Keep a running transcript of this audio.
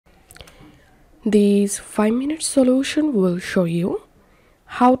This 5-minute solution will show you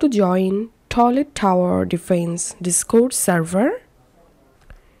how to join Toilet Tower Defense Discord server.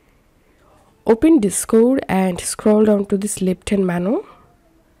 Open Discord and scroll down to this left-hand menu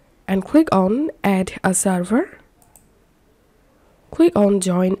and click on Add a Server. Click on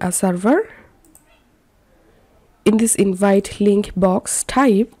Join a Server. In this invite link box,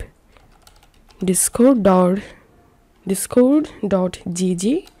 type discord.gg/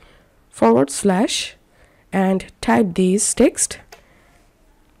 and type this text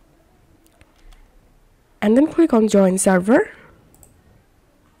and then click on Join Server.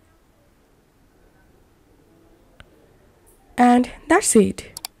 And that's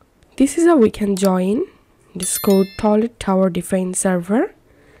it. This is how we can join Discord Toilet Tower Defense server.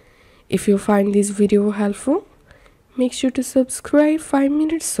 If you find this video helpful, make sure to subscribe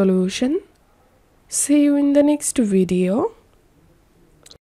 5-minute solution. See you in the next video.